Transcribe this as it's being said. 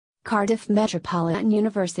Cardiff Metropolitan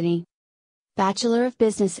University. Bachelor of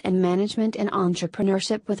Business and Management and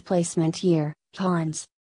Entrepreneurship with Placement Year, Cons.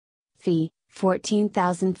 Fee,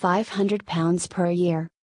 £14,500 per year.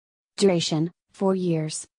 Duration, 4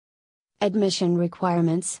 years. Admission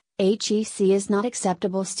requirements, HEC is not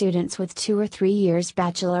acceptable. Students with 2 or 3 years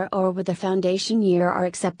bachelor or with a foundation year are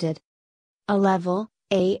accepted. A level,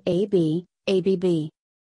 AAB, ABB.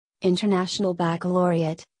 International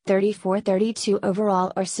Baccalaureate, 34-32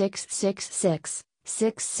 overall or 666,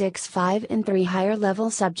 665 in 3 higher level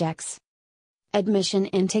subjects. Admission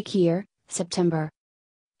intake year, September.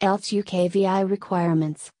 IELTS UKVI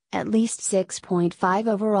requirements, at least 6.5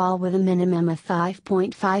 overall with a minimum of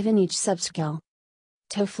 5.5 in each subskill.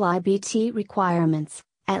 TOEFL IBT requirements,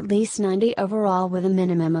 at least 90 overall with a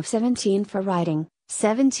minimum of 17 for writing,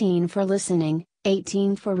 17 for listening,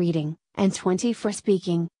 18 for reading, and 20 for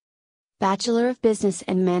speaking. Bachelor of Business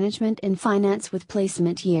and Management in Finance with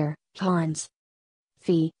Placement Year, Cons.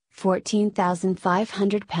 Fee,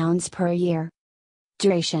 £14,500 per year.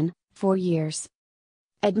 Duration, 4 years.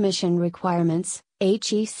 Admission requirements,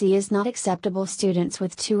 HEC is not acceptable. Students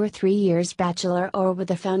with 2 or 3 years bachelor or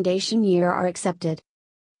with a foundation year are accepted.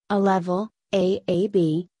 A level,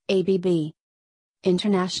 AAB, ABB.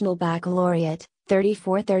 International Baccalaureate,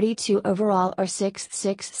 34-32 overall or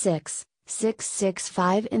 666,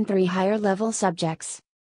 665 in 3 higher level subjects.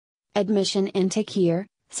 Admission intake year,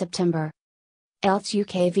 September. IELTS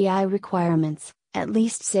UKVI requirements, at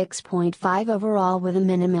least 6.5 overall with a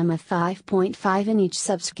minimum of 5.5 in each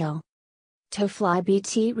subskill. TOEFL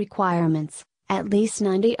IBT requirements, at least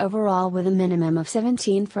 90 overall with a minimum of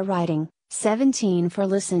 17 for writing, 17 for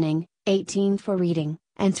listening, 18 for reading,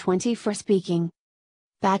 and 20 for speaking.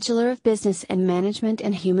 Bachelor of Business and Management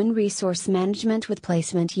and Human Resource Management with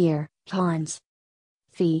Placement Year, Cons.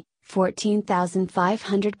 Fee,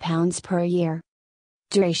 £14,500 per year.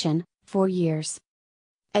 Duration, 4 years.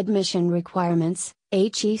 Admission requirements,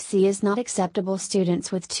 HEC is not acceptable.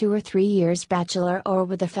 Students with 2 or 3 years bachelor or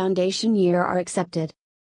with a foundation year are accepted.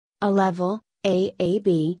 A level,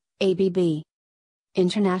 AAB, ABB.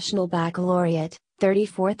 International Baccalaureate,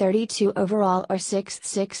 34-32 overall or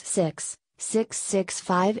 666,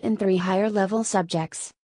 665 in 3 higher level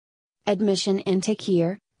subjects. Admission intake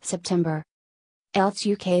year, September. IELTS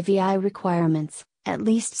UKVI requirements, at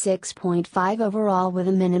least 6.5 overall with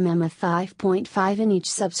a minimum of 5.5 in each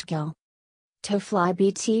subskill. TOEFL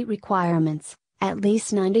IBT requirements, at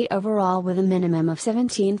least 90 overall with a minimum of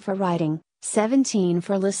 17 for writing, 17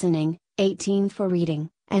 for listening, 18 for reading,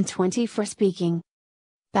 and 20 for speaking.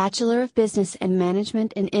 Bachelor of Business and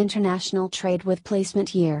Management in International Trade with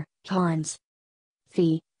Placement Year, Cons.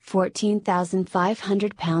 Fee,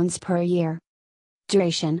 £14,500 per year.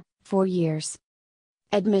 Duration, 4 years.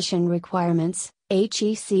 Admission requirements,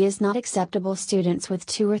 HEC is not acceptable. Students with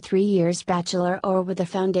 2 or 3 years bachelor or with a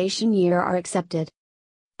foundation year are accepted.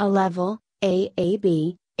 A level,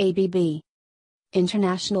 AAB, ABB.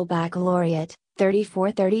 International Baccalaureate,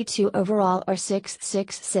 34-32 overall or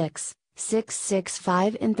 666,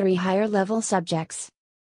 665 in 3 higher level subjects.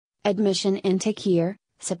 Admission intake year,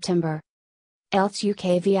 September. IELTS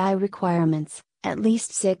UKVI requirements, at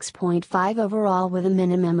least 6.5 overall with a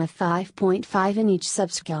minimum of 5.5 in each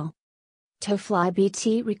subskill. TOEFL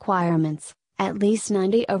IBT requirements, at least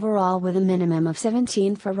 90 overall with a minimum of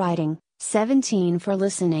 17 for writing, 17 for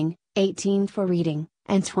listening, 18 for reading,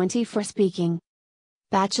 and 20 for speaking.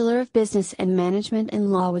 Bachelor of Business and Management in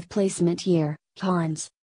Law with Placement Year, Cons.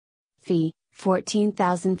 Fee,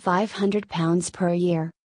 £14,500 per year.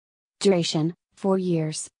 Duration, 4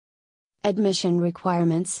 years. Admission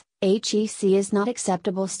requirements, HEC is not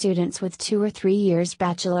acceptable. Students with 2 or 3 years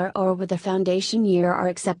bachelor or with a foundation year are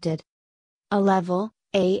accepted. A level,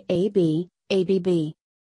 AAB, ABB.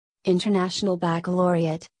 International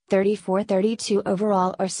Baccalaureate, 34-32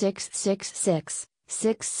 overall or 666,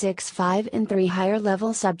 665 in 3 higher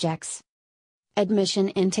level subjects. Admission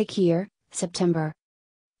intake year, September.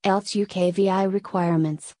 IELTS UKVI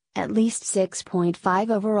requirements, at least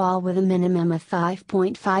 6.5 overall with a minimum of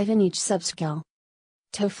 5.5 in each subskill.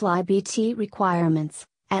 TOEFL IBT requirements,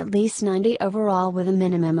 at least 90 overall with a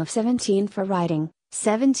minimum of 17 for writing,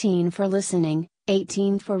 17 for listening,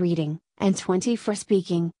 18 for reading, and 20 for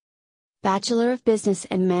speaking. Bachelor of Business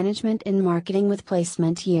and Management in Marketing with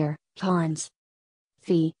Placement Year, Cons.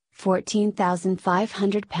 Fee,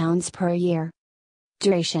 £14,500 per year.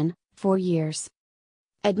 Duration, 4 years.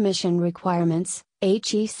 Admission requirements,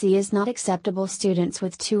 HEC is not acceptable. Students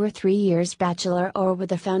with 2 or 3 years bachelor or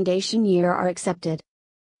with a foundation year are accepted.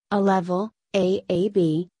 A level,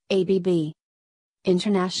 AAB, ABB.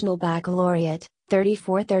 International Baccalaureate,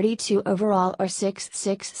 34-32 overall or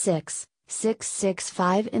 666,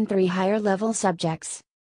 665 in 3 higher level subjects.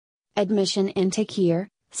 Admission intake year,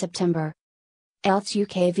 September. IELTS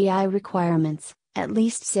UKVI requirements, at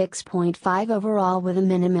least 6.5 overall with a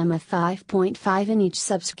minimum of 5.5 in each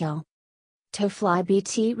subskill. TOEFL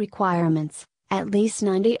IBT requirements, at least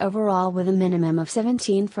 90 overall with a minimum of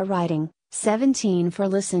 17 for writing, 17 for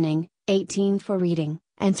listening, 18 for reading,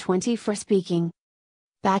 and 20 for speaking.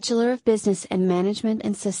 Bachelor of Business and Management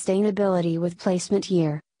and Sustainability with placement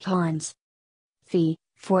year, Cons. Fee,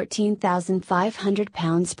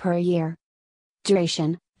 £14,500 per year.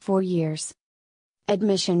 Duration, 4 years.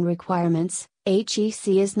 Admission requirements, HEC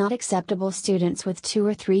is not acceptable. Students with 2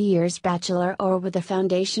 or 3 years bachelor or with a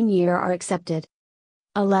foundation year are accepted.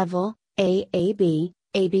 A level, AAB,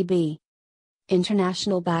 ABB.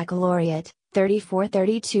 International Baccalaureate,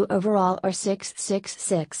 34-32 overall or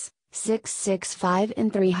 666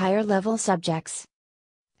 in 3 higher level subjects.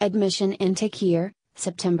 Admission intake year,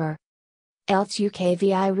 September. IELTS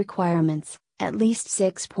UKVI requirements, at least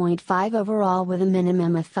 6.5 overall with a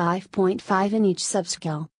minimum of 5.5 in each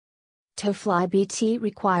subskill. TOEFL IBT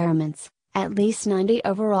requirements, at least 90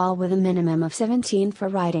 overall with a minimum of 17 for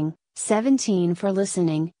writing, 17 for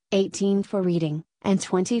listening, 18 for reading, and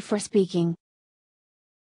 20 for speaking.